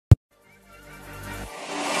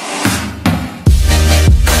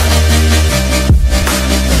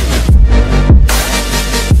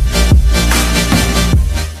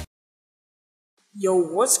Yo,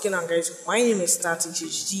 what's going on, guys? My name is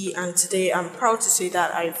StarTHD, and today I'm proud to say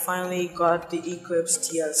that I finally got the Eclipse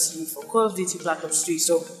DLC for Call of Duty Black Ops 3.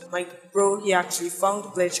 So my bro, he actually found the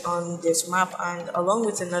glitch on this map, and along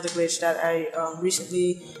with another glitch that I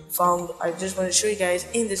recently found, I just want to show you guys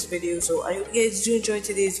in this video. So I hope you guys do enjoy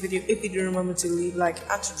today's video. If you do, remember to leave like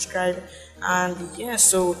and subscribe. And yeah,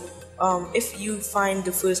 so if you find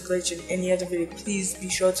the first glitch in any other video, please be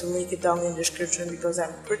sure to link it down in the description, because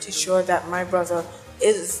I'm pretty sure that my brother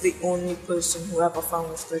is the only person who ever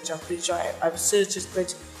found this glitch. I'm pretty sure I've searched this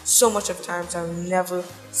glitch so much of times, I've never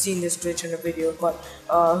seen this glitch in a video. But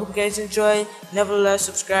hope you guys enjoy. Nevertheless,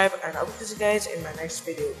 subscribe, and I will see you guys in my next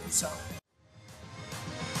video. Peace out.